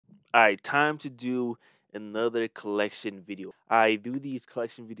All right, time to do another collection video. I do these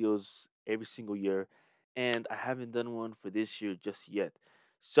collection videos every single year, and I haven't done one for this year just yet.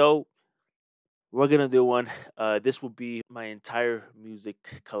 So we're gonna do one. This will be my entire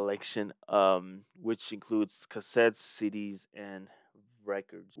music collection, which includes cassettes, CDs, and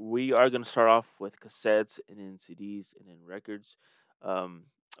records. We are gonna start off with cassettes, and then CDs, and then records. Um,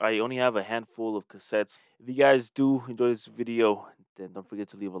 I only have a handful of cassettes. If you guys do enjoy this video, then don't forget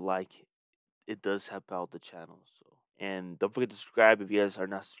to leave a like. It does help out the channel. So, and don't forget to subscribe if you guys are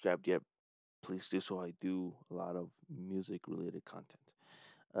not subscribed yet. Please do so. I do a lot of music related content.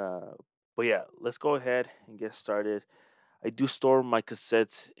 Uh, but yeah, let's go ahead and get started. I do store my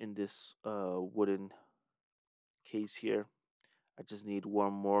cassettes in this wooden case here. I just need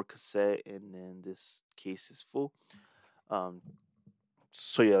one more cassette, and then this case is full. Um,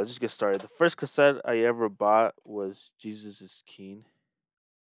 so yeah, let's just get started. The first cassette I ever bought was Jesus is King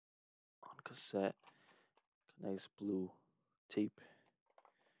on cassette. Nice blue tape.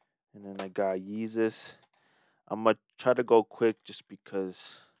 And then I got Yeezus. I'm gonna try to go quick just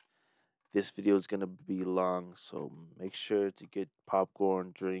because this video is gonna be long. So make sure to get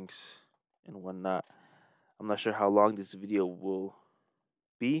popcorn, drinks, and whatnot. I'm not sure how long this video will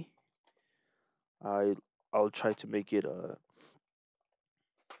be. I I'll try to make it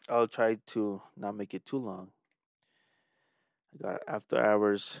I'll try to not make it too long. I got After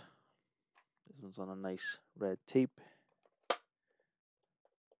Hours. This one's on a nice red tape.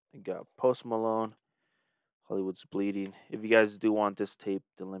 I got Post Malone. Hollywood's Bleeding. If you guys do want this tape,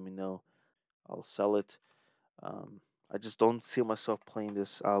 then let me know. I'll sell it. Um, I just don't see myself playing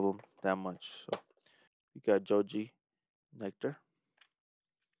this album that much. So we got Joji Nectar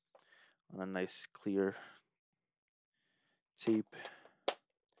on a nice clear tape.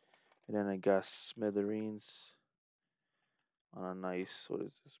 And then I got Smithereens on a nice, what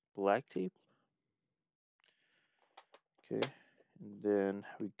is this, black tape? Okay. And then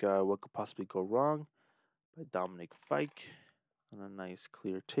we got What Could Possibly Go Wrong by Dominic Fike on a nice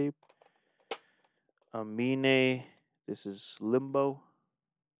clear tape. Amine, this is Limbo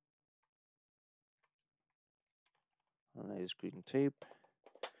on a nice green tape.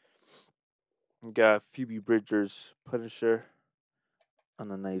 We got Phoebe Bridgers' Punisher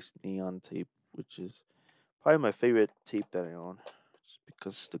on a nice neon tape, which is probably my favorite tape that I own, just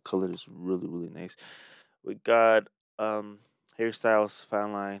because the color is really, really nice. We got Hairstyles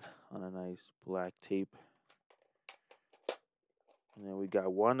Fan Line on a nice black tape. And then we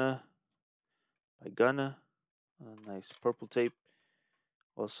got Wanna by Gunna on a nice purple tape.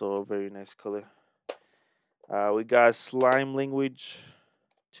 Also a very nice color. We got Slime Language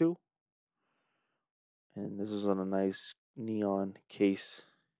 2. And this is on a nice neon case,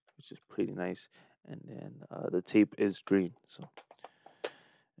 which is pretty nice. And then the tape is green. So,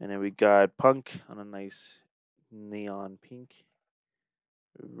 and then we got Punk on a nice neon pink,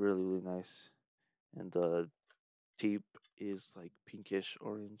 really really nice. And the tape is like pinkish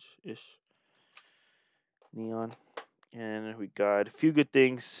orange ish neon. And we got A Few Good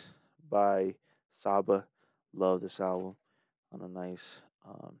Things by Saba. Love this album on a nice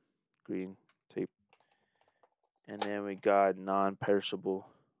green tape. And then we got Non Perishable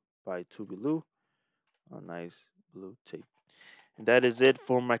by Tubilu on a nice blue tape. And that is it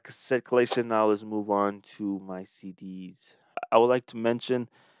for my cassette collection. Now let's move on to my CDs. I would like to mention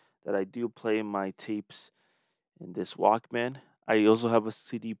that I do play my tapes in this Walkman. I also have a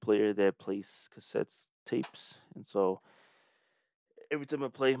CD player that plays cassette tapes. And so every time I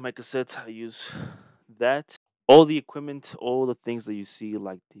play my cassettes, I use that. All the equipment, all the things that you see,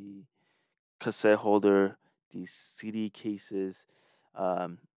 like the cassette holder, the CD cases,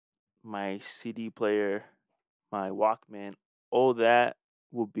 um, my CD player, my Walkman, all that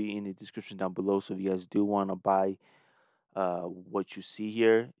will be in the description down below. So if you guys do want to buy what you see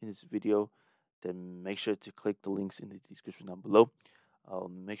here in this video, then make sure to click the links in the description down below. I'll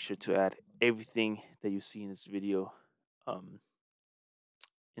make sure to add everything that you see in this video um,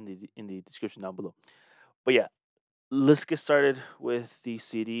 in the description down below. But yeah, let's get started with the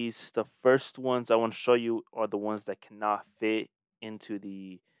CDs. The first ones I want to show you are the ones that cannot fit into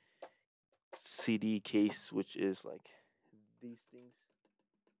the CD case, which is like these things.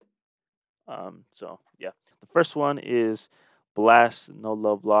 So yeah, the first one is Blast, No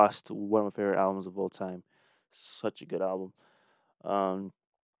Love Lost, one of my favorite albums of all time. Such a good album. Um,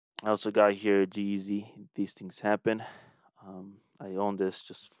 I also got here G-Eazy, These Things Happen. I own this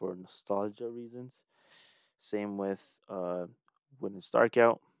just for nostalgia reasons. Same with When It's Dark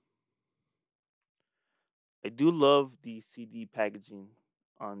Out. I do love the CD packaging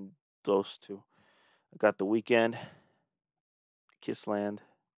on those two. I got The Weekend, Kissland,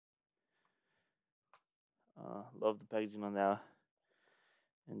 Love the packaging on that.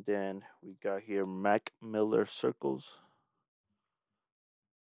 And then we got here Mac Miller Circles.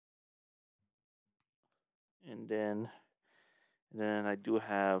 And then I do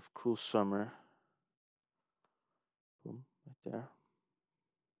have Cruel Summer. Boom, right there.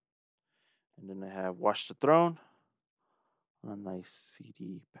 And then I have Watch the Throne on a nice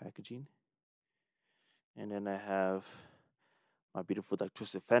CD packaging. And then I have My Beautiful Dark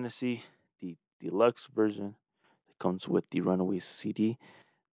Twisted Fantasy, the deluxe version that comes with the Runaway CD.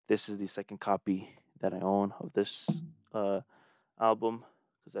 This is the second copy that I own of this uh, album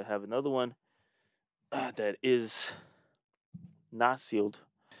because I have another one that is not sealed.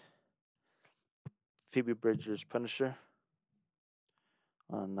 Phoebe Bridgers' Punisher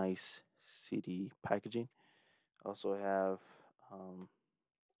on a nice CD packaging. Also have um,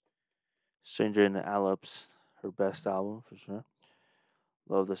 Stranger in the Alps, her best album for sure.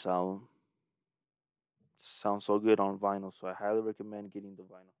 Love this album. Sounds so good on vinyl, so I highly recommend getting the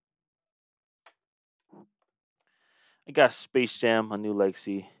vinyl. I got Space Jam: A New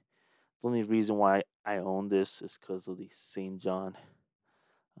Legacy. The only reason why I own this is because of the Saint John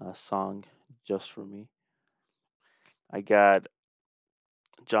song, "Just for Me." I got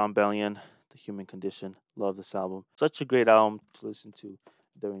John Bellion, "The Human Condition." Love this album. Such a great album to listen to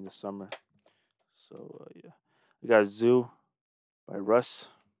during the summer. So yeah, we got Zoo by Russ.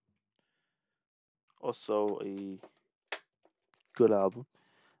 Also a good album.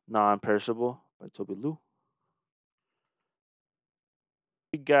 Non-Perishable by Toby Lou.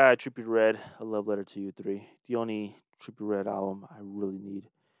 We got Trippie Red, A Love Letter to You 3. The only Trippie Red album I really need.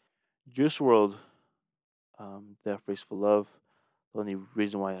 Juice World, That Phrase for Love. The only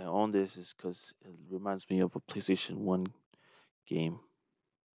reason why I own this is because it reminds me of a PlayStation 1 game.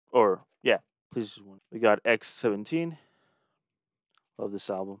 Or, yeah, PlayStation 1. We got X17. Love this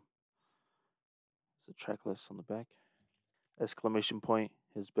album. It's a track list on the back. Exclamation point,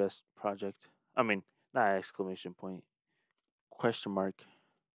 his best project. I mean, not exclamation point. Question mark.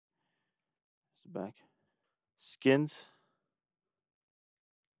 It's the back. Skins.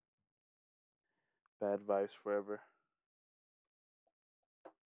 Bad Vibes Forever.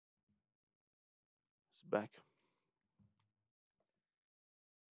 It's the back.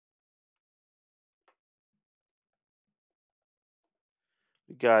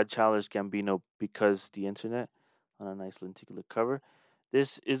 We got Childish Gambino because the internet on a nice lenticular cover.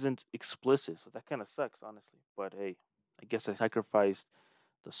 This isn't explicit, so that kind of sucks, honestly. But hey, I guess I sacrificed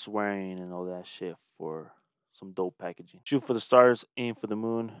the swearing and all that shit for some dope packaging. Shoot for the stars, aim for the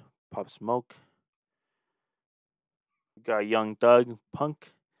moon, Pop Smoke. We got Young Thug,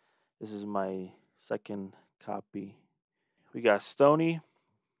 Punk. This is my second copy. We got Stony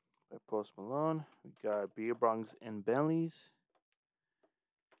by Post Malone. We got Beer Bronx and Bentleys.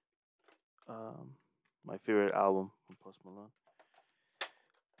 Um, my favorite album from Post Malone.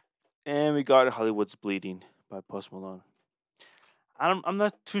 And we got Hollywood's Bleeding by Post Malone. I'm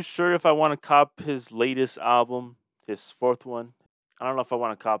not too sure if I want to cop his latest album, his fourth one. I don't know if I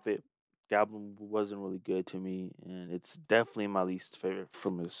want to cop it. The album wasn't really good to me, and it's definitely my least favorite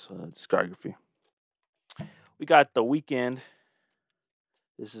from his discography. We got The Weekend.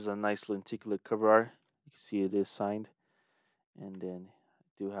 This is a nice lenticular cover art. You can see it is signed, and then I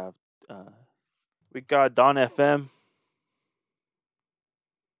do have. We got Don FM.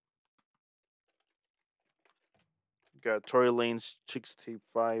 We got Tory Lane's Chicks Tape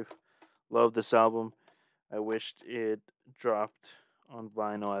 5. Love this album. I wished it dropped on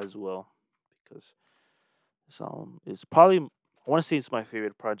vinyl as well because this album is probably, I want to say it's my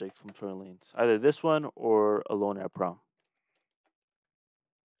favorite project from Tory Lanez. Either this one or Alone at Prom,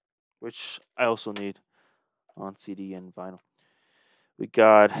 which I also need on CD and vinyl. We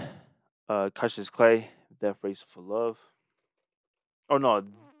got Cassius Clay, That Phrase for Love. Oh no,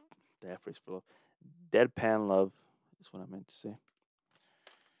 That Phrase for Love. Deadpan Love is what I meant to say.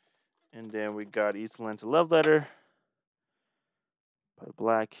 And then we got East Atlanta Love Letter by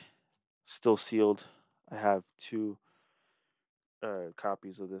Black, still sealed. I have two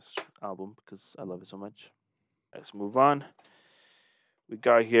copies of this album because I love it so much. Let's move on. We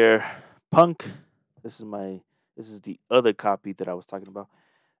got here Punk. This is my this is the other copy that I was talking about.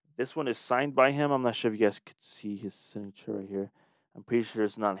 This one is signed by him. I'm not sure if you guys could see his signature right here. I'm pretty sure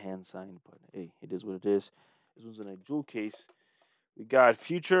it's not hand signed, but hey, it is what it is. This one's in a jewel case. We got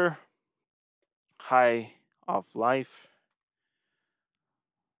Future, High Off Life.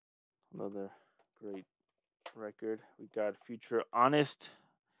 Another great record. We got Future Honest,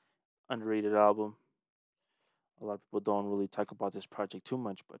 underrated album. A lot of people don't really talk about this project too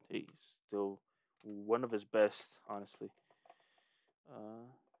much, but hey, still one of his best, honestly. Uh,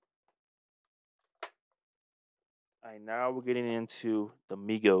 All right, now we're getting into the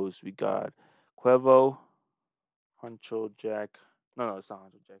Migos. We got Quavo, Huncho Jack. No, it's not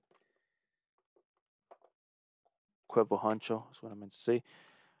Huncho Jack. Quavo Huncho is what I meant to say.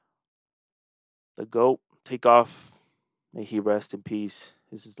 The GOAT, Take Off. May he rest in peace.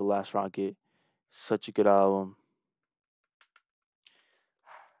 This is the last rocket. Such a good album.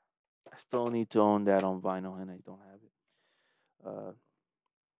 I still need to own that on vinyl, and I don't have it.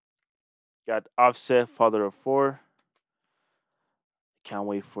 Got Offset, Father of Four. Can't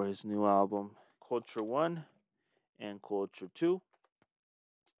wait for his new album, Culture One and Culture Two.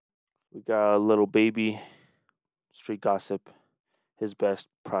 We got Little Baby, Street Gossip, his best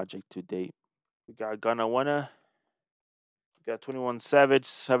project to date. We got Gunna Wanna. We got 21 Savage,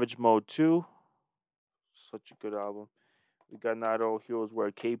 Savage Mode 2. Such a good album. We got Not All Heroes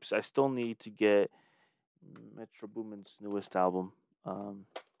Wear Capes. I still need to get Metro Boomin's newest album,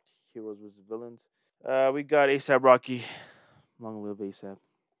 Heroes vs. Villains. We got ASAP Rocky, Long Live ASAP.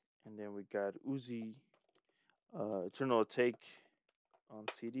 And then we got Uzi, Eternal Take on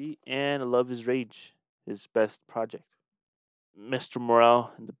CD, and Love is Rage, his best project. Mr.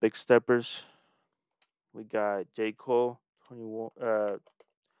 Morale and the Big Steppers. We got J. Cole,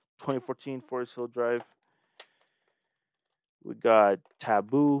 2014 Forest Hill Drive. We got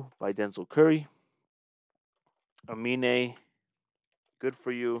Taboo by Denzel Curry. Amine, Good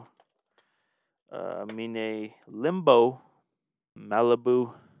For You. Amine Limbo,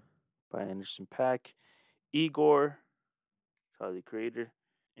 Malibu by Anderson Paak. Igor, Tyler the Creator.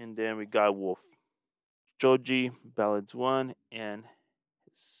 And then we got Wolf. Joji, Ballads 1, and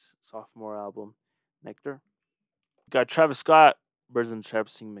his sophomore album, Nectar. We got Travis Scott, Birds and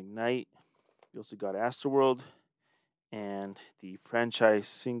Traps Sing McKnight. We also got Astroworld and the franchise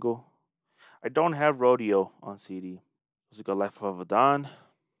single. I don't have Rodeo on CD. Also got Life of a Don.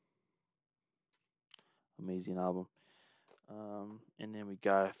 Amazing album. And then we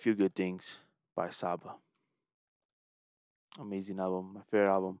got A Few Good Things by Saba. Amazing album. My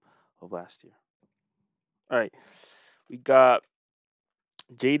favorite album of last year. All right. We got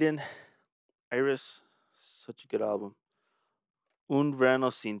Jaden, Iris. Such a good album. Un Verano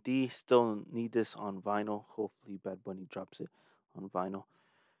Sin Ti. Still need this on vinyl. Hopefully Bad Bunny drops it on vinyl.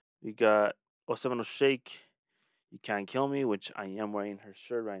 We got 070 Shake. You Can't Kill Me, which I am wearing her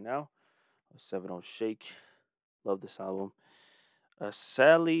shirt right now. 070 Shake. Love this album.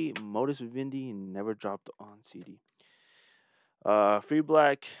 Sally, Modus Vivendi, never dropped on CD. Free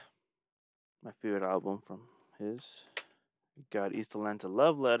Black, my favorite album from his. We got East Atlanta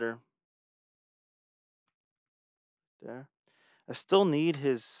Love Letter. There. I still need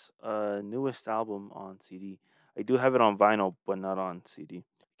his newest album on CD. I do have it on vinyl, but not on CD.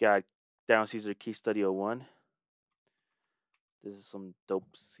 Got Down Caesar Key Study 01. This is some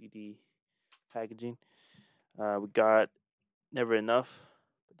dope CD packaging. We got Never Enough,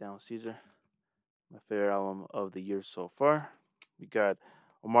 Down Caesar. My favorite album of the year so far. We got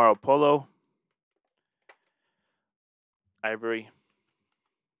Omar Polo, Ivory.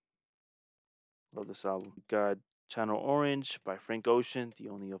 Love this album. We got Channel Orange by Frank Ocean, the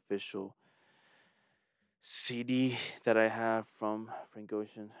only official CD that I have from Frank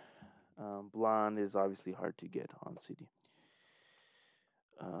Ocean. Blonde is obviously hard to get on CD.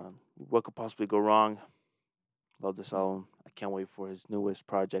 What Could Possibly Go Wrong? Love this album. I can't wait for his newest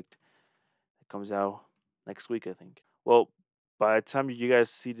project that comes out next week, I think. Well, by the time you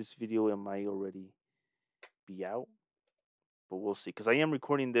guys see this video, it might already be out, but we'll see. Because I am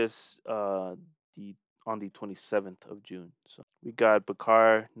recording this the on the 27th of June. So we got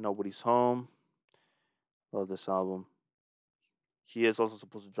Bakar, Nobody's Home. Love this album. He is also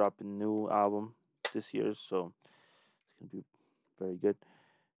supposed to drop a new album this year, so it's gonna be very good.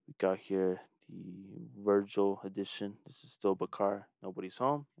 We got here the Virgil edition. This is still Bakar, Nobody's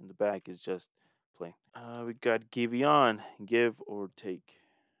Home. And the back is just plain. We got Giveon, Give or Take.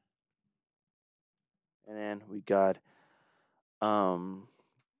 And then we got Smino,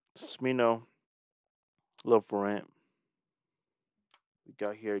 Love for Rent. We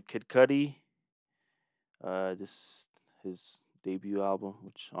got here Kid Cudi. This his debut album,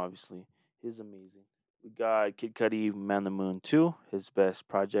 which obviously is amazing. We got Kid Cudi, Man the Moon 2, his best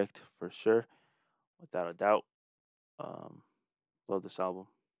project for sure, without a doubt. Um, Love this album.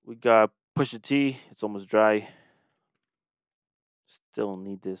 We got Pusha T, It's Almost Dry. Still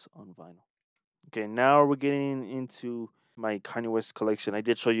need this on vinyl. Okay, now we're getting into my Kanye West collection. I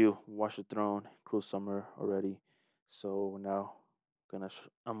did show you Watch the Throne, Cruel Summer already. So now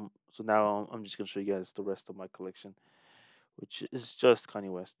I'm just gonna show you guys the rest of my collection, which is just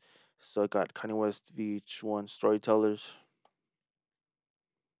Kanye West. So I got Kanye West VH1 Storytellers.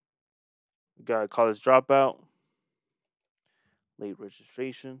 We got College Dropout. late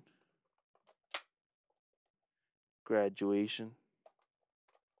registration, graduation,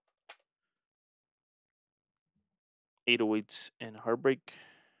 808s and heartbreak.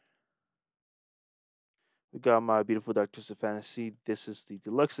 We got my beautiful Dark Twisted Fantasy. This is the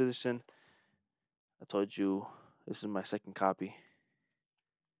deluxe edition. I told you this is my second copy.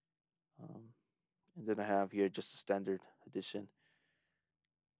 Um, and then I have here just a standard edition.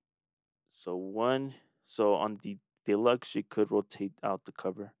 So one, so on the deluxe you could rotate out the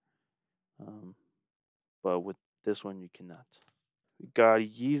cover, um, but with this one you cannot. We got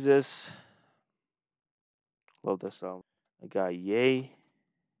Jesus. Love that song. I got Yay,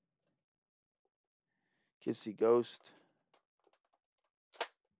 Kissy Ghost,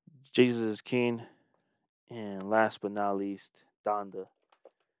 Jesus is King, and last but not least, Donda.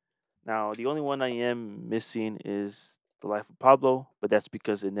 Now, the only one I am missing is The Life of Pablo, but that's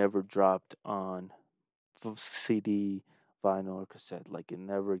because it never dropped on CD, vinyl, or cassette. Like, it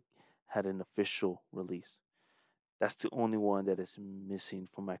never had an official release. That's the only one that is missing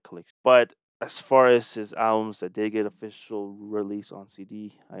from my collection. But as far as his albums that did get official release on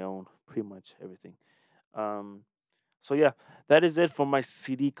CD, I own pretty much everything. Um, so yeah, that is it for my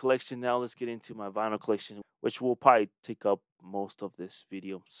CD collection. Now let's get into my vinyl collection, which will probably take up most of this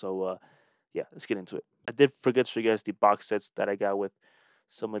video. So yeah, let's get into it. I did forget to show you guys the box sets that I got with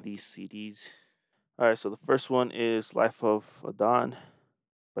some of these CDs. All right, so the first one is Life of a Don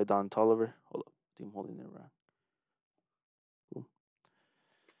by Don Tolliver. Hold up, I think I'm holding it around. Boom.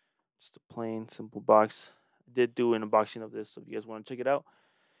 Just a plain, simple box. I did do an unboxing of this, so if you guys want to check it out,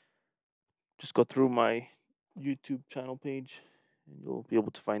 just go through my YouTube channel page and you'll be able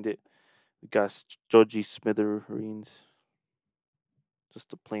to find it. We got Joji Smithereens,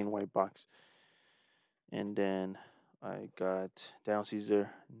 just a plain white box. And then I got Down Caesar,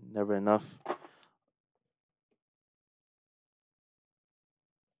 Never Enough.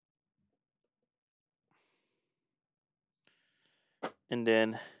 And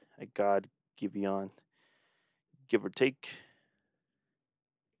then I got Giveon, Give or Take.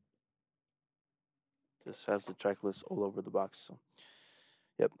 This has the track list all over the box. So,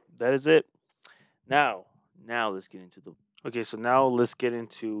 yep, that is it. Now let's get into the. Okay, so now let's get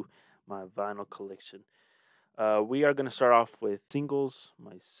into my vinyl collection. We are gonna start off with singles,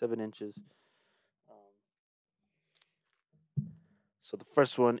 my 7 inches. Um, so the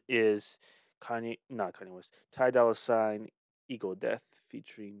first one is not Kanye West, Ty Dolla Sign, Ego Death,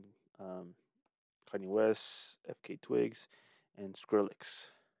 featuring Kanye West, FK Twigs, and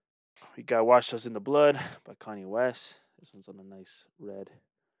Skrillex. We got Wash Us in the Blood by Kanye West. This one's on a nice red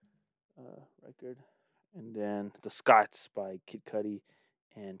record. And then The Scots by Kid Cudi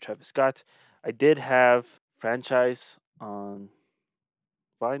and Travis Scott. I did have Franchise on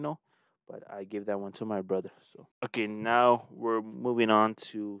vinyl, but I gave that one to my brother. So okay, now we're moving on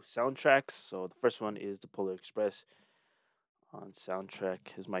to soundtracks. So the first one is The Polar Express on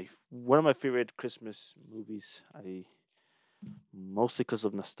soundtrack. Is my one of my favorite Christmas movies. I mostly because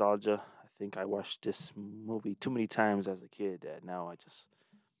of nostalgia. I think I watched this movie too many times as a kid that now I just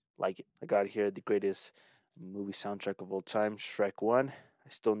like it. I got here the greatest movie soundtrack of all time, Shrek 1. I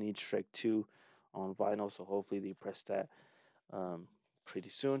still need Shrek 2 on vinyl, so hopefully they press that pretty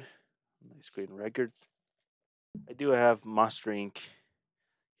soon. Nice green record. I do have Monster Inc.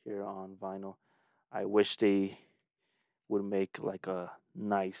 here on vinyl. I wish they would make like a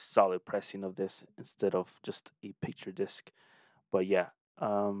nice solid pressing of this instead of just a picture disc. But yeah,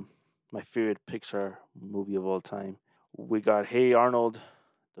 my favorite Pixar movie of all time. We got Hey Arnold,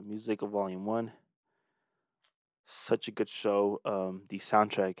 the music of Volume 1. Such a good show. The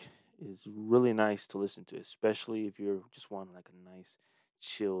soundtrack is really nice to listen to, especially if you're just wanting like a nice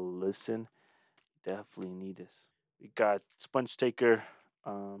chill listen. Definitely need this. We got Sponge Taker,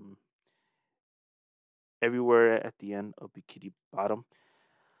 um, everywhere at the end of Bikini Bottom.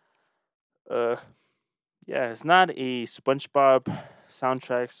 Uh, yeah, it's not a SpongeBob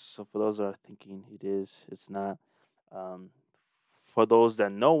soundtrack. So for those that are thinking it is, it's not. Um, for those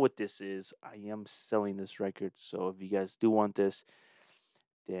that know what this is, I am selling this record. So if you guys do want this,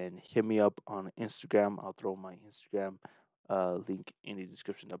 then hit me up on Instagram. I'll throw my Instagram link in the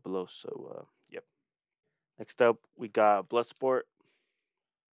description down below. So yep. Next up, we got Bloodsport,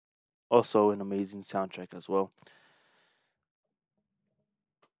 also an amazing soundtrack as well.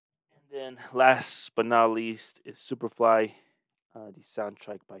 And then last but not least is Superfly, the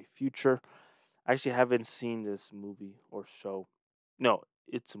soundtrack by Future. I actually haven't seen this movie or show. No,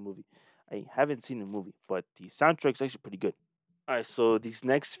 it's a movie. I haven't seen the movie, but the soundtrack's actually pretty good. All right, so these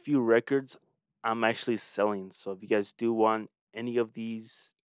next few records I'm actually selling. So if you guys do want any of these,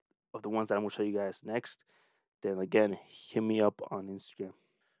 of the ones that I'm gonna show you guys next, then again, hit me up on Instagram.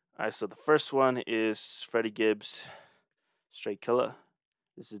 All right, so the first one is Freddie Gibbs, Straight Killer.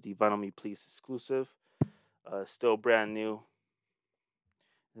 This is the Vinyl Me Please exclusive. Still brand new.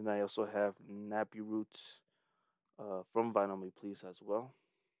 And I also have Nappy Roots from Vinyl Me Please as well.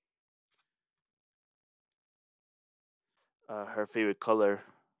 Her favorite color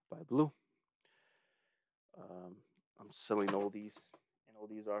by Blue. Um, I'm selling all these, and all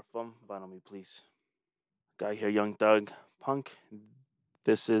these are from Vinyl Me Please. Got here Young Thug Punk.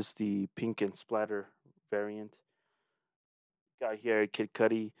 This is the pink and splatter variant. Got here Kid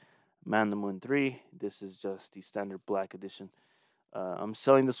Cudi Man the Moon 3. This is just the standard black edition. I'm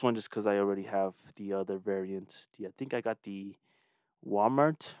selling this one just because I already have the other variant. I think I got the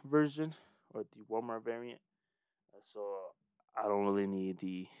Walmart version or the Walmart variant. So I don't really need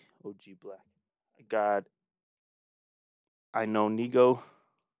the OG black. I got I Know Nigo.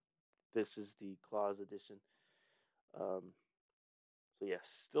 This is the Claus edition. Um, so yes,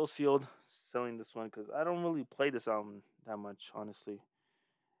 still sealed. Selling this one because I don't really play this album that much. Honestly,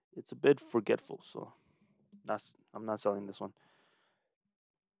 it's a bit forgetful. So I'm not selling this one.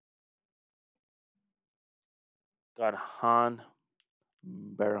 Got Han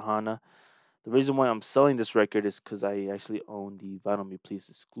Barahana. The reason why I'm selling this record is because I actually own the Vinyl Me Please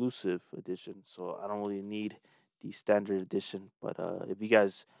exclusive edition, so I don't really need the standard edition. But if you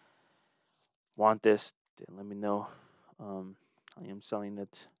guys want this, then let me know. Um, I am selling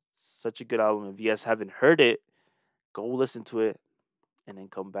it. Such a good album. If you guys haven't heard it, go listen to it and then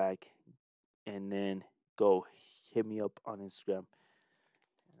come back and then go hit me up on Instagram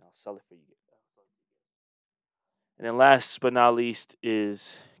and I'll sell it for you. And then last but not least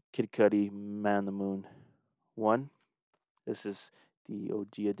is Kid Cudi Man on the Moon 1. This is the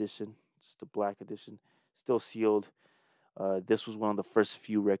OG edition, just the black edition, still sealed. This was one of the first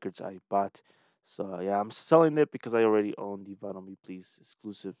few records I bought. So yeah, I'm selling it because I already own the Vinyl Me Please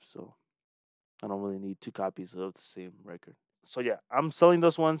exclusive. So I don't really need two copies of the same record. So yeah, I'm selling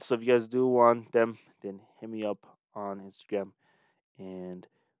those ones. So if you guys do want them, then hit me up on Instagram and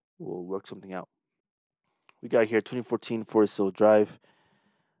we'll work something out. We got here 2014 Forest Hill Drive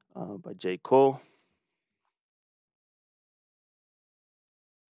by J. Cole.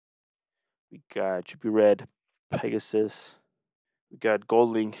 We got Trippie Red, Pegasus. We got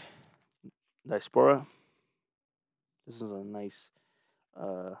Gold Link, Diaspora. This is a nice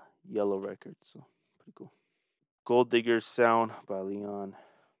uh, yellow record, so pretty cool. Gold Digger Sound by Leon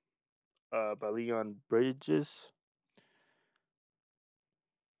Bridges.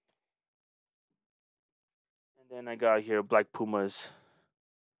 And then I got here Black Pumas,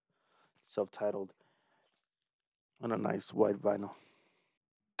 self-titled, on a nice white vinyl.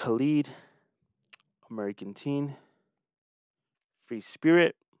 Khalid, American Teen. Free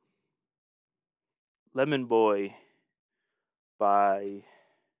Spirit, Lemon Boy by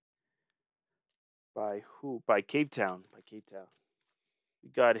who? By Cave Town. By Cave Town. We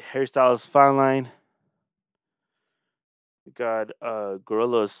got Hairstyles Fine Line. We got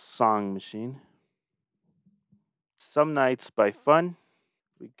Gorilla's Song Machine. Some Nights by Fun.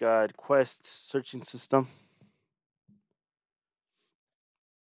 We got Quest Searching System.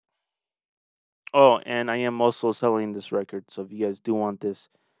 Oh, and I am also selling this record, so if you guys do want this,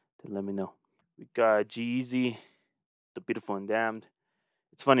 then let me know. We got G-Eazy, The Beautiful and Damned.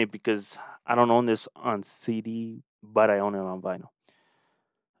 It's funny because I don't own this on CD, but I own it on vinyl.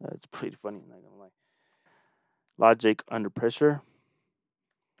 It's pretty funny, not gonna lie. Logic Under Pressure.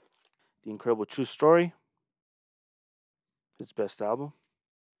 The Incredible True Story. His best album.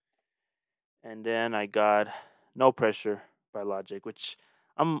 And then I got No Pressure by Logic, which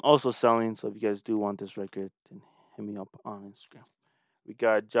I'm also selling. So if you guys do want this record, then hit me up on Instagram. We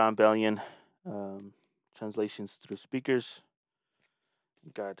got John Bellion, Translations Through Speakers.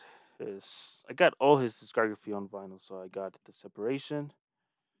 We got I got all his discography on vinyl. So I got The Separation,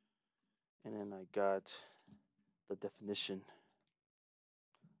 and then I got The Definition.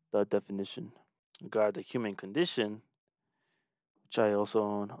 The Definition. I got The Human Condition, which I also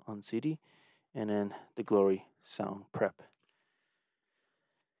own on CD, and then The Glory Sound Prep.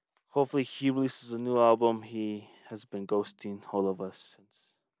 Hopefully, he releases a new album. He has been ghosting all of us since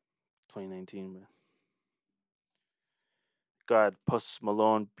 2019. Man. Got Post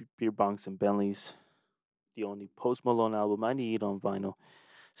Malone, Beer Bongs, and Bentleys. The only Post Malone album I need on vinyl.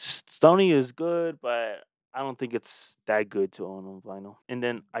 Stony is good, but I don't think it's that good to own on vinyl. And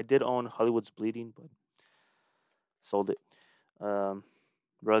then I did own Hollywood's Bleeding, but sold it.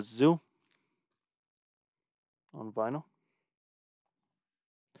 Razoo on vinyl.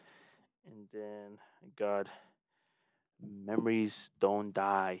 And then I got Memories Don't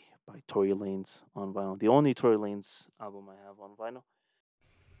Die by Tory Lanez on vinyl. The only Tory Lanez album I have on vinyl.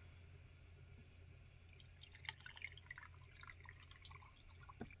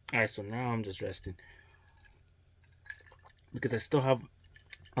 All right, so now I'm just resting because I still have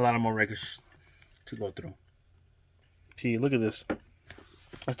a lot of more records to go through. See, look at this.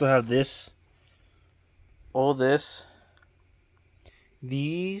 I still have this, all this,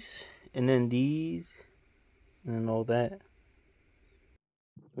 these, and then these, and then all that.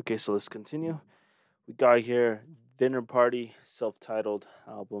 Okay, so let's continue. We got here Dinner Party, self-titled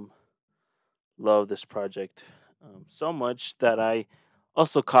album. Love this project so much that I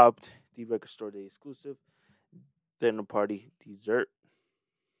also copped the Record Store Day exclusive Dinner Party Dessert.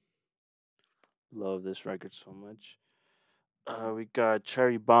 Love this record so much. We got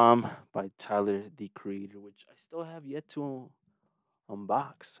Cherry Bomb by Tyler the Creator, which I still have yet to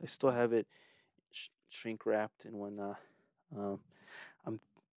unbox. I still have it shrink wrapped and whatnot. Um, I'm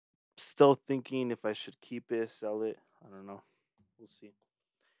still thinking if I should keep it, sell it. I don't know. We'll see.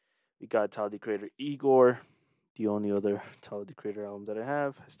 We got Tyler the Creator Igor, the only other Tyler the Creator album that I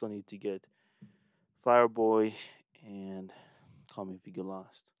have. I still need to get Fireboy and Call Me If You Get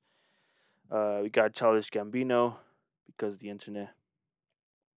Lost. We got Childish Gambino because the internet.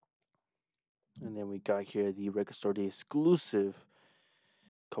 And then we got here the Record Store Day exclusive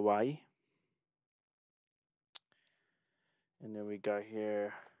Kawaii. And then we got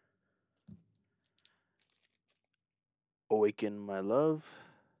here Awaken My Love.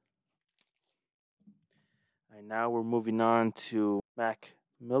 And now we're moving on to Mac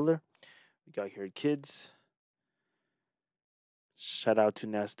Miller. We got here Kids. Shout out to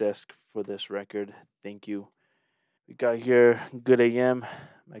Nasdesk for this record. Thank you. We got here Good AM,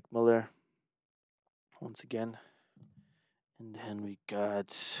 Mac Miller once again. And then we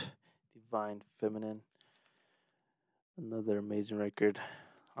got Divine Feminine. Another amazing record.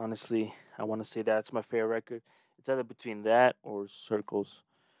 Honestly, I want to say that's my favorite record. It's either between that or Circles.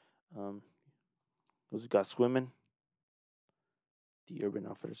 Um, those got Swimming, the Urban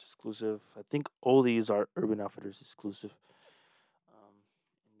Outfitters exclusive. I think all these are Urban Outfitters exclusive.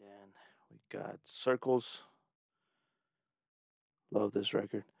 And then we got Circles. Love this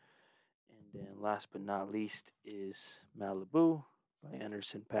record. And then last but not least is Malibu by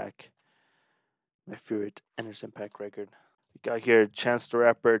Anderson Paak. My favorite Anderson Paak record. We got here Chance the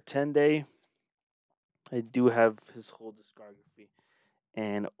Rapper 10 Day. I do have his whole discography,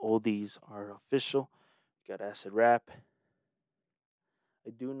 and all these are official. We got Acid Rap.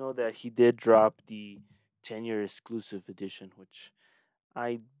 I do know that he did drop the 10-year exclusive edition, which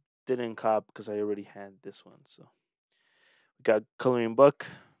I didn't cop because I already had this one. So we got Coloring Book,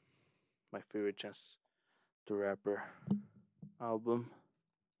 my favorite Chance the Rapper album,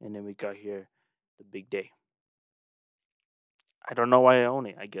 and then we got here The Big Day. I don't know why I own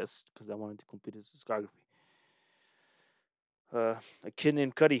it. I guess because I wanted to complete his discography. A Kid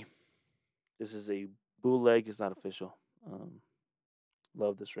Named Cudi. This is a bootleg. It's not official.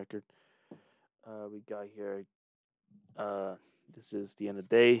 Love this record. We got here. Uh, this is The End of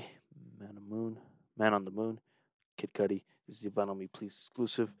the Day. Man on the Moon. Kid Cudi. This is the Vinyl Me Please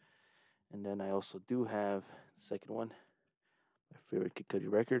exclusive. And then I also do have the second one. My favorite Kid Cudi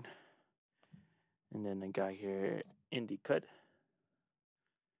record. And then I got here Indie Cut.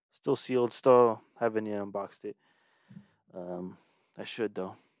 Still sealed. Still haven't yet unboxed it. I should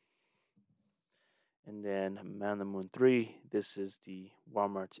though. And then Man on the Moon 3. This is the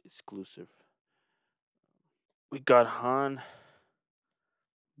Walmart exclusive. We got Han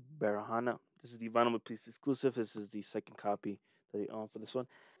Barahana. This is the Vinyl Please exclusive. This is the second copy that I own for this one.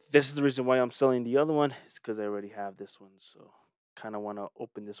 This is the reason why I'm selling the other one. It's because I already have this one. So kind of want to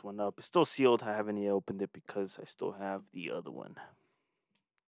open this one up. It's still sealed. I haven't yet opened it because I still have the other one.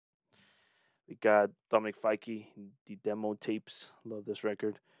 We got Dominic Fike, the demo tapes. Love this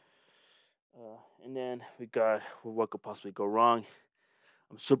record. And then we got What Could Possibly Go Wrong.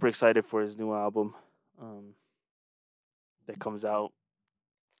 I'm super excited for his new album that comes out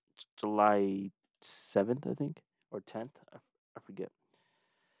July 7th, I think, or 10th. I forget.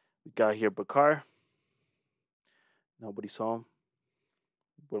 We got here Bakar. Nobody Saw Him.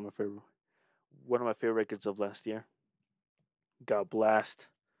 One of my favorite records of last year. Got Blast.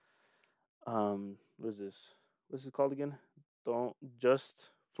 What is this? What's it called again? Don't Just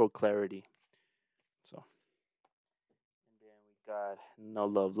for Clarity. So, and then we got No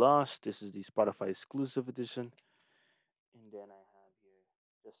Love Lost. This is the Spotify exclusive edition. And then I have here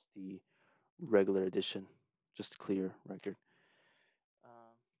just the regular edition, just clear record.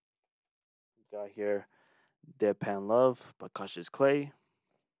 Um, we got here Deadpan Love by Cautious Clay.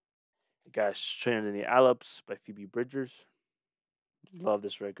 We got Stranded in the Alps by Phoebe Bridgers. Love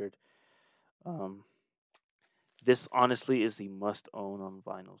this record. Um, this honestly is a must own on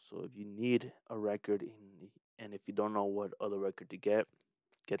vinyl. So if you need a record and if you don't know what other record to get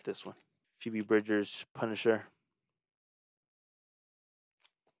this one. Phoebe Bridgers, Punisher,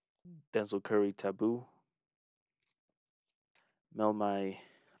 Denzel Curry, Taboo, Melt My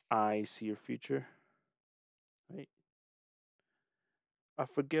Eye, See Your Future. Right? I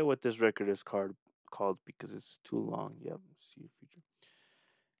forget what this record is called because it's too long. Yep, See Your Future.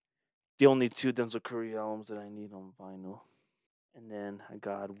 The only two Denzel Curry albums that I need on vinyl. And then I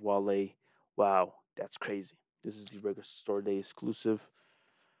got Wale. Wow, that's crazy. This is the Record Store Day exclusive,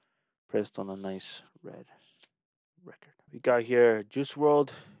 pressed on a nice red record. We got here Juice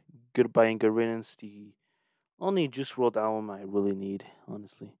World, Goodbye and Good Riddance, the only Juice World album I really need,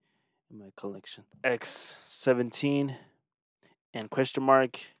 honestly, in my collection. X17 and Question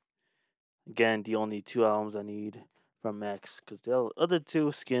Mark. Again, the only two albums I need from X, because the other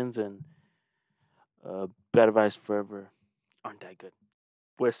two, Skins and Bad Advice Forever, aren't that good.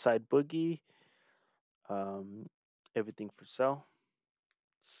 West Side Boogie, um, Everything for Sale.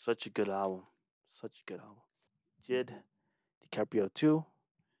 Such a good album. Such a good album. Jid, DiCaprio 2,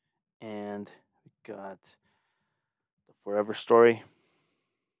 and we got The Forever Story.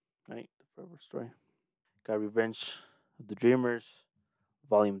 Right? The Forever Story. Got Revenge of the Dreamers,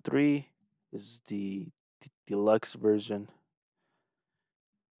 Volume 3. This is the deluxe version.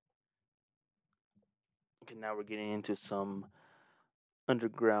 Okay, now we're getting into some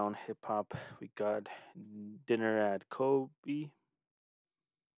underground hip hop. We got Dinner at Kobe. This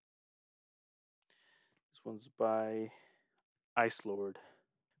one's by Ice Lord.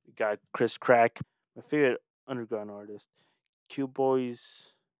 We got Chris Crack, my favorite underground artist. Q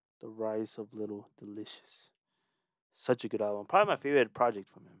Boys, The Rise of Little Delicious. Such a good album. Probably my favorite project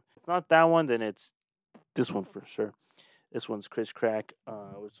from him. If not that one, then it's this one for sure. This one's Chris Crack.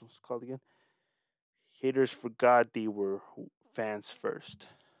 What's it called again? Haters forgot they were fans first.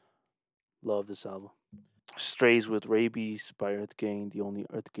 Love this album. Strays with Rabies by Earth Gang, the only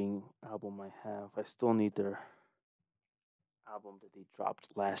Earth Gang album I have. I still need their album that they dropped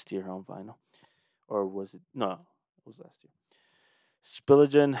last year on vinyl. Or was it? No, it was last year.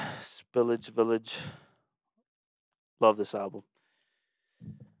 Spillagen, Spillage Village. Love this album.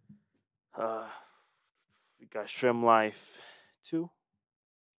 Uh, we got Shrimp Life 2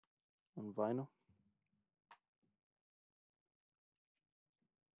 on vinyl.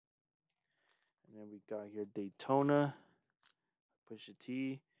 And then we got here Daytona, Pusha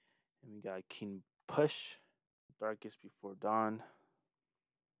T. And we got King Push, Darkest Before Dawn.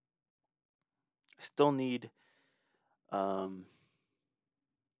 I still need um,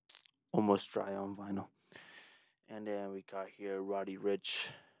 Almost Dry on vinyl. And then we got here Roddy Rich.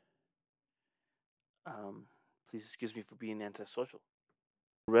 Please excuse me for being antisocial.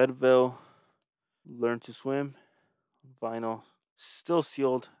 Redville, Learn to Swim, vinyl. Still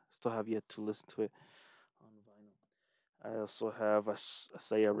sealed. Still have yet to listen to it on vinyl. I also have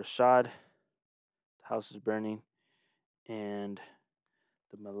Asaya Rashad, The House is Burning, and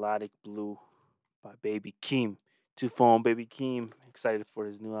The Melodic Blue by Baby Keem. Two Phone Baby Keem. Excited for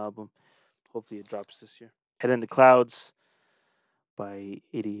his new album. Hopefully it drops this year. Head in the Clouds by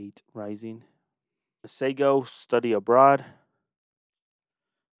 88 Rising. Masego, Study Abroad.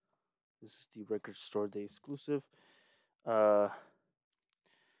 This is the Record Store Day exclusive. Uh,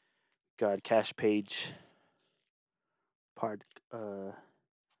 got Cash Page. Part. What's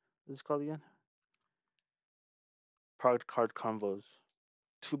this called again? Product Card Convos.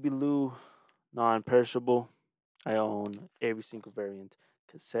 Tubilu, non-perishable. I own every single variant: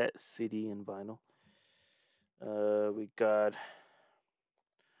 cassette, CD, and vinyl. We got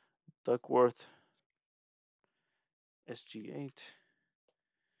Duckworth, SG8.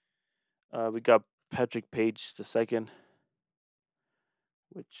 We got Patrick Page the second,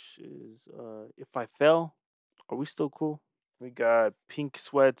 which is If I Fell. Are we still cool? We got Pink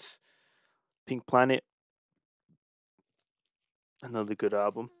Sweats, Pink Planet, another good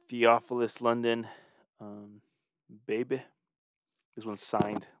album. Theophilus London, um, Baby. This one's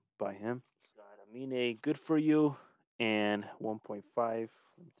signed by him. Got Amine, Good For You, and 1.5. Let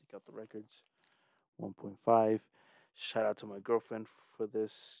me take out the records. 1.5. Shout out to my girlfriend for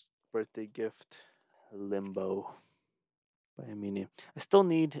this birthday gift. Limbo by Amine. I still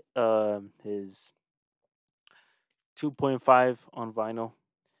need his 2.5 on vinyl.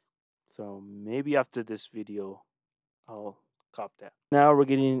 So maybe after this video, I'll cop that. Now we're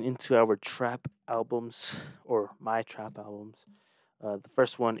getting into our trap albums, or my trap albums. The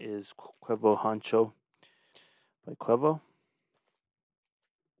first one is Quevo Honcho by Quevo.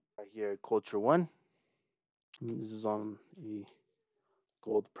 Here, Culture One. This is on a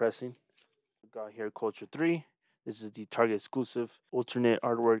gold pressing. Got here, Culture Three. This is the Target exclusive alternate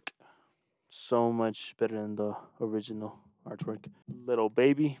artwork. So much better than the original artwork. Little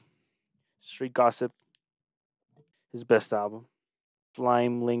Baby, Street Gossip, his best album.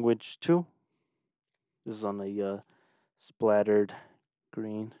 Slime Language 2. This is on a splattered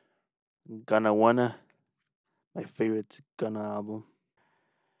green. Gonna Wanna, my favorite Gunna album.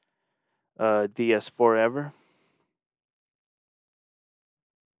 DS Forever.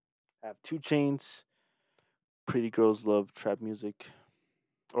 Have Two Chains. Pretty Girls Love Trap Music,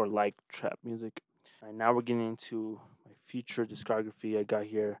 or like trap music. All right, now we're getting into my future discography. I got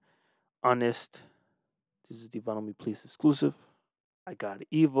here Honest. This is the Vinyl Me Please exclusive. I got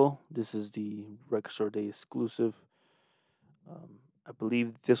Evil. This is the Record Store Day exclusive. I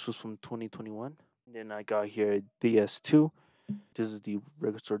believe this was from 2021. And then I got here DS2. This is the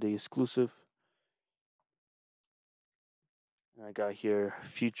Record Store Day exclusive. And I got here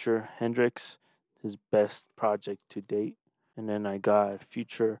Future Hendrix, his best project to date. And then I got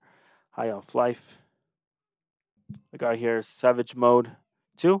Future High Off Life. I got here Savage Mode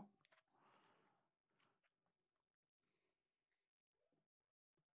 2.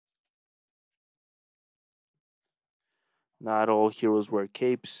 Not All Heroes Wear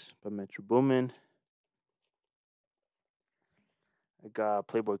Capes by Metro Boomin. I got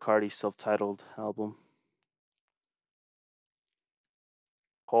Playboy Cardi's self-titled album.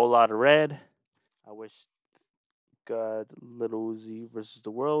 Whole Lot of Red. I wish got Little Uzi versus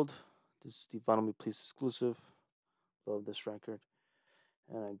the World. This is the Vinyl Me Please exclusive. Love this record.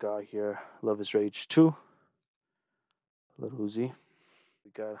 And I got here Love is Rage 2. Little Uzi.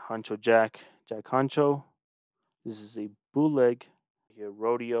 We got Honcho Jack Honcho. This is a bootleg. Here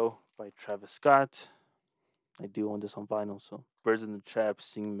Rodeo by Travis Scott. I do own this on vinyl, so Birds in the Trap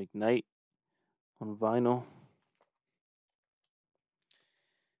Sing McKnight on vinyl.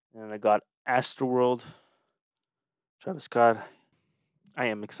 And I got Astroworld, Travis Scott. I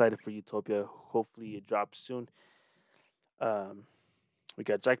am excited for Utopia. Hopefully it drops soon. Um, we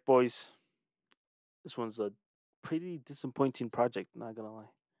got Jack Boys. This one's a pretty disappointing project, not gonna lie.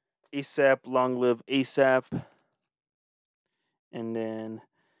 ASAP, Long Live ASAP. And then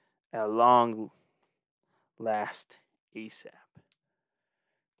At Long Last ASAP.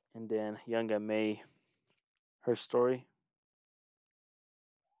 And then Young and May, Her Story.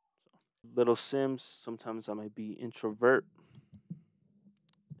 Little Sims, Sometimes I Might Be Introvert.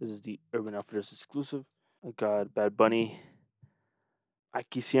 This is the Urban Outfitters exclusive. I got Bad Bunny,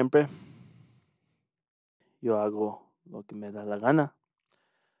 Aquí Siempre. Yo hago lo que me da la gana.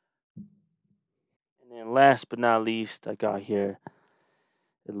 And then last but not least, I got here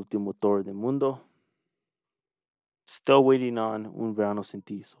El Último Tour del Mundo. Still waiting on Un Verano Sin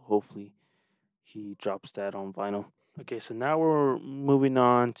Ti, so hopefully he drops that on vinyl. Okay, so now we're moving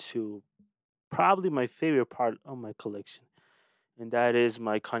on to probably my favorite part of my collection, and that is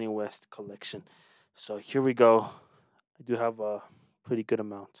my Kanye West collection. So here we go. I do have a pretty good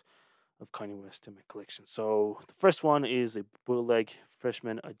amount of Kanye West in my collection. So the first one is a bootleg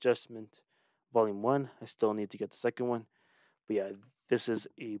Freshman Adjustment Volume 1. I still need to get the second one. But yeah, this is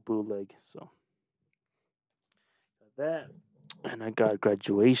a bootleg. So got that. And I got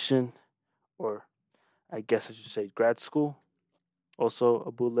Graduation, or I guess I should say Grad School. Also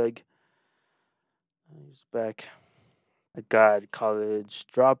a bootleg. Here's back. I got College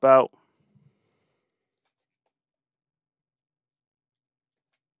Dropout.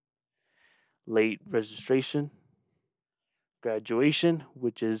 Late Registration. Graduation,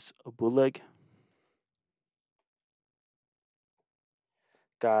 which is a bootleg.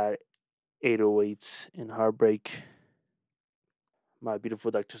 Got 808s in Heartbreak. My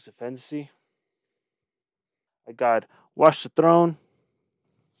Beautiful Dark Twisted Fantasy. I got Watch the Throne.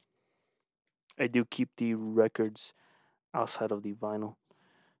 I do keep the records outside of the vinyl,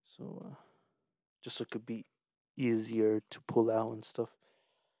 so just so it could be easier to pull out and stuff.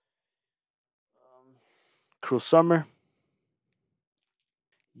 Cruel Summer.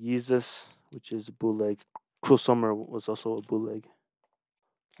 Yeezus, which is a bootleg. Cruel Summer was also a bootleg.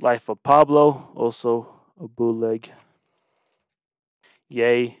 Life of Pablo, also a bootleg.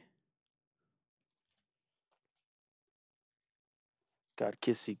 Yay. Got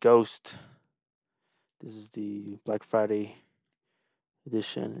Kissy Ghost. This is the Black Friday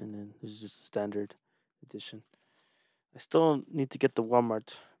edition, and then this is just the standard edition. I still need to get the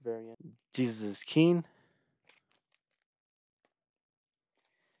Walmart variant. Jesus is Keen.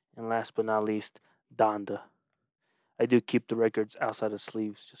 And last but not least, Donda. I do keep the records outside of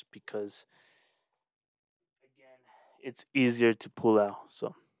sleeves just because, again, it's easier to pull out.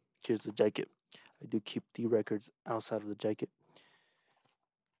 So Here's the jacket. I do keep the records outside of the jacket.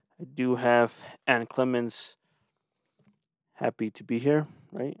 I do have Anne Clemens. Happy to be here,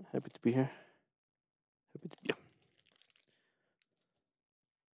 right? Happy to be here. Happy to, yeah.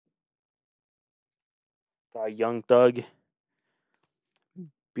 Got Young Thug,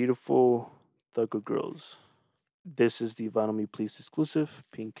 Beautiful Thugger Girls. This is the Vinyl Me Please exclusive,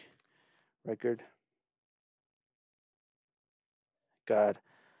 pink record. Got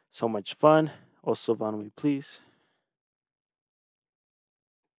So Much Fun, also Vinyl Me Please.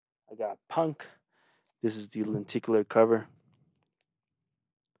 I got Punk. This is the lenticular cover.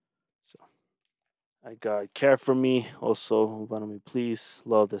 So I got Care for Me, also Vinyl Me Please.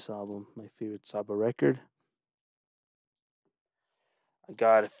 Love this album, my favorite Saba record. I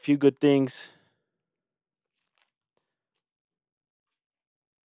got A Few Good Things.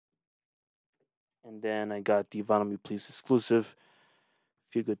 And then I got the Vinyl Me Please exclusive,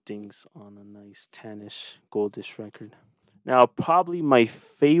 Few Good Things on a nice tannish, goldish record. Now, probably my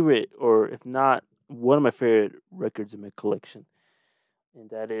favorite, or if not one of my favorite records in my collection, and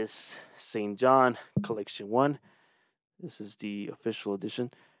that is St. John Collection 1. This is the official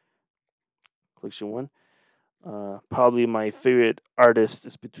edition, Collection 1. Probably my favorite artist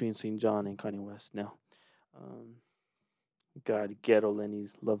is between St. John and Kanye West now. Um, got Ghetto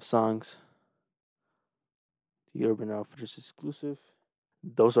Lenny's Love Songs, the Urban Outfitters exclusive.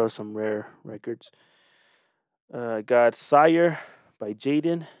 Those are some rare records. Got Sire by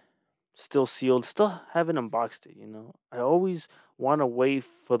Jaden, still sealed. Still haven't unboxed it. I always want to wait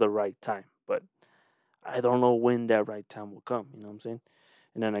for the right time, but I don't know when that right time will come. You know what I'm saying?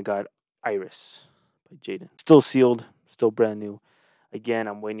 And then I got Iris by Jaden, still sealed, still brand new. Again,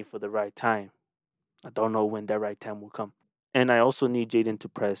 I'm waiting for the right time. I don't know when that right time will come. And I also need Jaden to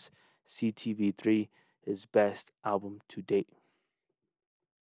press CTV3, his best album to date.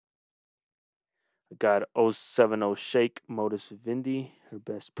 I got 070 Shake, Modus Vivendi, her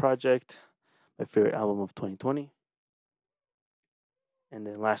best project, my favorite album of 2020. And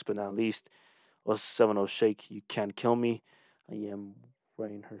then last but not least, 070 Shake, You Can't Kill Me. I am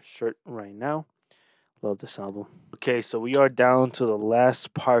wearing her shirt right now. Love this album. Okay, so we are down to the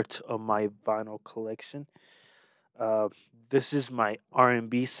last part of my vinyl collection. Uh, this is my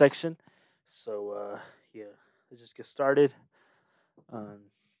R&B section. So yeah, let's just get started. Um,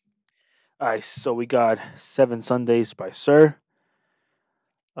 all right, so we got Seven Sundays by Sir.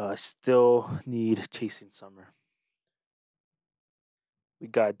 Still need Chasing Summer. We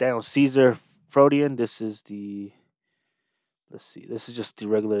got Daniel Caesar Freudian. This is the, let's see, this is just the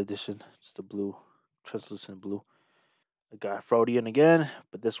regular edition, just the blue, translucent blue. I got Freudian again,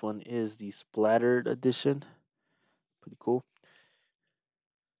 but this one is the splattered edition. Pretty cool.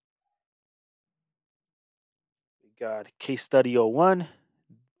 We got Case Study 01.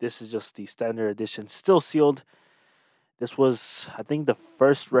 This is just the standard edition, still sealed. This was, I think, the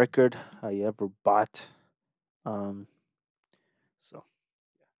first record I ever bought. Um, so,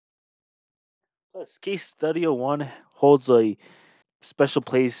 plus Case Study 01 holds a special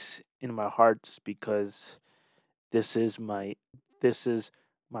place in my heart just because this is my this is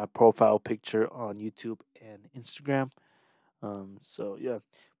my profile picture on YouTube and Instagram. So yeah.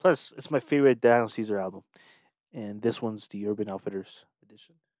 Plus, it's my favorite Daniel Caesar album, and this one's the Urban Outfitters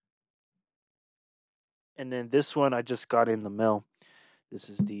edition. And then this one I just got in the mail. This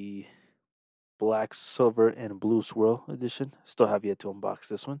is the Black, Silver, and Blue Swirl edition. Still have yet to unbox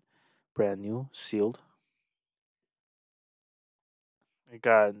this one. Brand new, sealed. I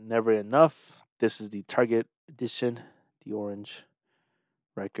got Never Enough. This is the Target edition, the orange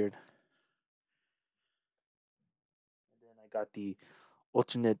record. And then I got the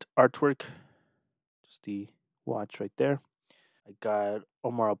alternate artwork, just the watch right there. I got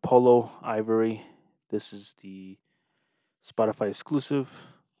Omar Apollo Ivory. This is the Spotify exclusive.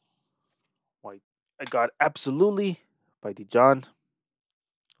 White. I got Absolutely by John.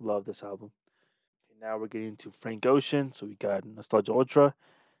 Love this album. Okay, now we're getting to Frank Ocean. So we got Nostalgia Ultra.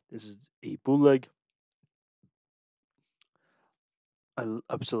 This is a bootleg.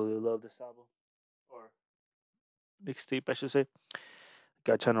 Absolutely love this album. Or mixtape, I should say.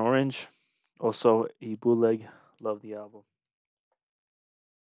 Got Channel Orange. Also a bootleg. Love the album.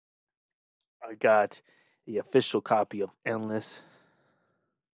 I got the official copy of Endless.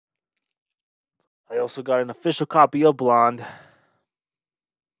 I also got an official copy of Blonde.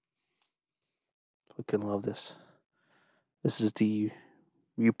 Fucking love this. This is the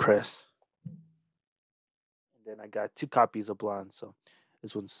repress. And then I got two copies of Blonde, so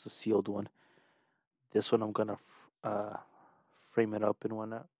this one's the sealed one. This one I'm gonna frame it up and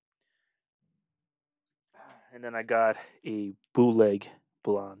whatnot. And then I got a bootleg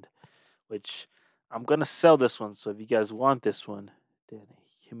Blonde, which I'm gonna sell this one. So if you guys want this one, then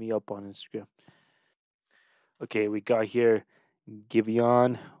hit me up on Instagram. Okay, we got here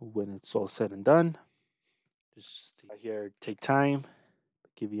Giveon when it's all said and done. Just here, take time.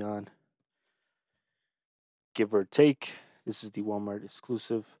 Giveon, give or take. This is the Walmart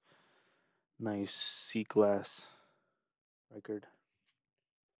exclusive. Nice sea glass record.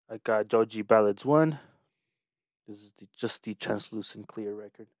 I got Joji Ballads 1. This is just the translucent clear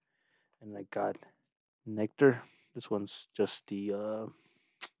record. And I got Nectar. This one's just the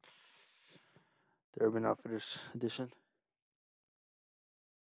Urban Outfitters edition.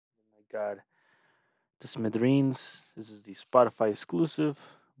 And I got the Smithereens. This is the Spotify exclusive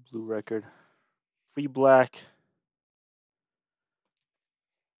blue record. Free Black.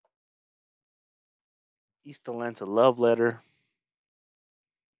 East Atlanta Love Letter.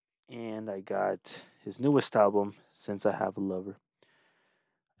 And I got his newest album, Since I Have a Lover.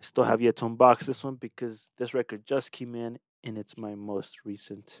 I still have yet to unbox this one because this record just came in and it's my most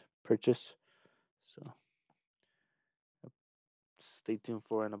recent purchase. So stay tuned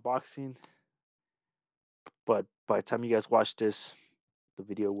for an unboxing. But by the time you guys watch this, the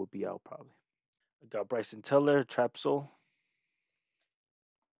video will be out probably. I got Bryson Tiller, Trap Soul.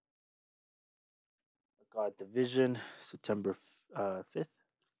 I got Division, September 5th.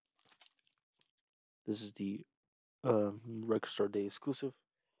 This is the Record Store Day exclusive.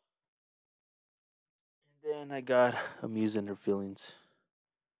 And then I got Amuse Her Feelings.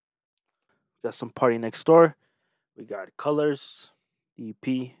 Got some Party Next Door. We got Colors, EP,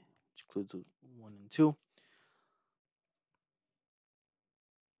 which includes 1 and 2.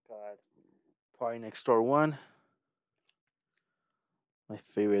 Got Party Next Door 1, my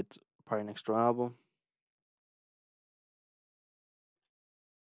favorite Party Next Door album.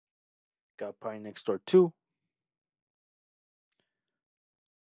 Got Party Next Door 2,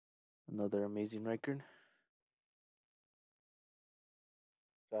 another amazing record.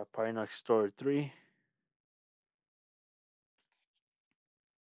 Got Party Next Door 3.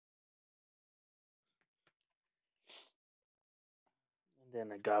 And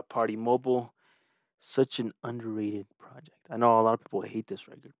then I got Party Mobile. Such an underrated project. I know a lot of people hate this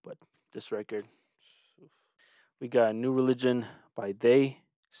record, but this record. We got New Religion by They,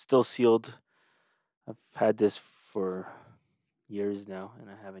 still sealed. I've had this for years now,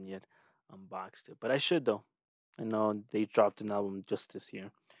 and I haven't yet unboxed it. But I should, though. I know they dropped an album just this year.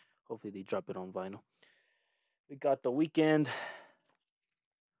 Hopefully, they drop it on vinyl. We got The Weekend,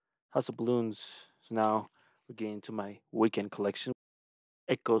 House of Balloons. So now we're getting to my weekend collection.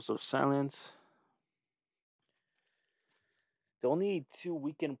 Echoes of Silence. The only two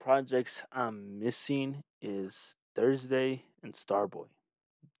weekend projects I'm missing is Thursday and Starboy.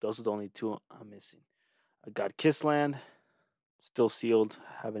 Those are the only two I'm missing. I got Kissland, still sealed.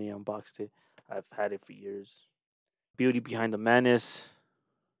 Haven't even unboxed it. I've had it for years. Beauty Behind the Madness.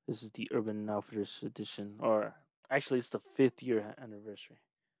 This is the Urban Outfitters edition, or actually, it's the 5th year anniversary.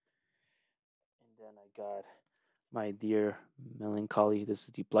 And then I got My Dear Melancholy. This is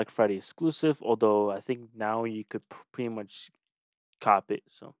the Black Friday exclusive. Although I think now you could pretty much cop it,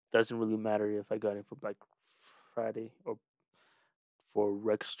 so it doesn't really matter if I got it for Black Friday or for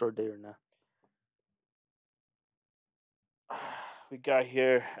Record Store Day or not. We got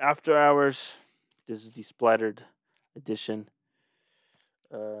here After Hours. This is the splattered edition.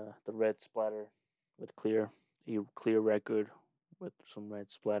 The red splatter with a clear record with some red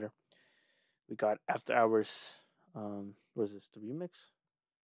splatter. We got After Hours. What is this? The remix?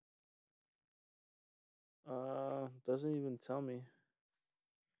 Doesn't even tell me.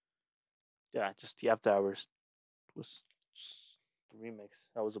 Yeah, just the After Hours was the remix.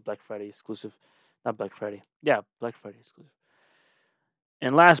 That was a Black Friday exclusive. Not Black Friday. Yeah, Black Friday exclusive.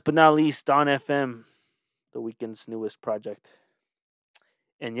 And last but not least, Don FM, the weekend's newest project.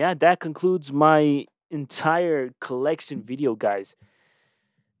 And yeah, that concludes my entire collection video, guys.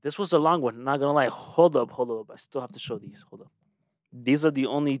 This was a long one. Not gonna lie. Hold up, hold up. I still have to show these. Hold up. These are the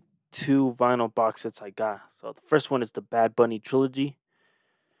only two vinyl box sets I got. So the first one is the Bad Bunny trilogy.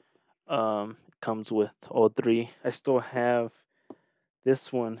 It comes with all three. I still have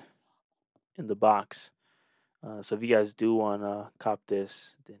this one in the box. So if you guys do wanna cop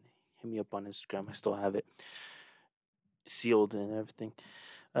this, then hit me up on Instagram. I still have it sealed and everything.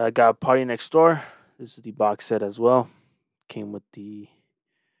 I got Party Next Door. This is the box set as well. Came with the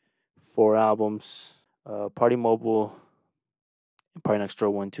 4 albums. Party Mobile and Party Next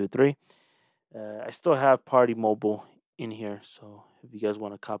Door 1, 2, 3. I still have Party Mobile in here, so if you guys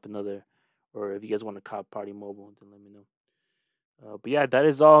want to cop another, or if you guys want to cop Party Mobile, then let me know. But yeah, that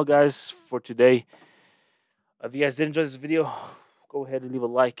is all, guys, for today. If you guys did enjoy this video, go ahead and leave a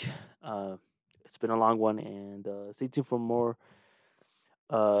like. It's been a long one, and stay tuned for more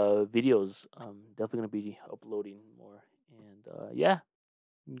videos. Definitely gonna be uploading more, and yeah,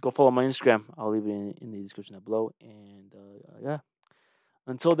 go follow my Instagram. I'll leave it in the description down below. And yeah,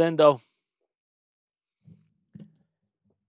 until then, though,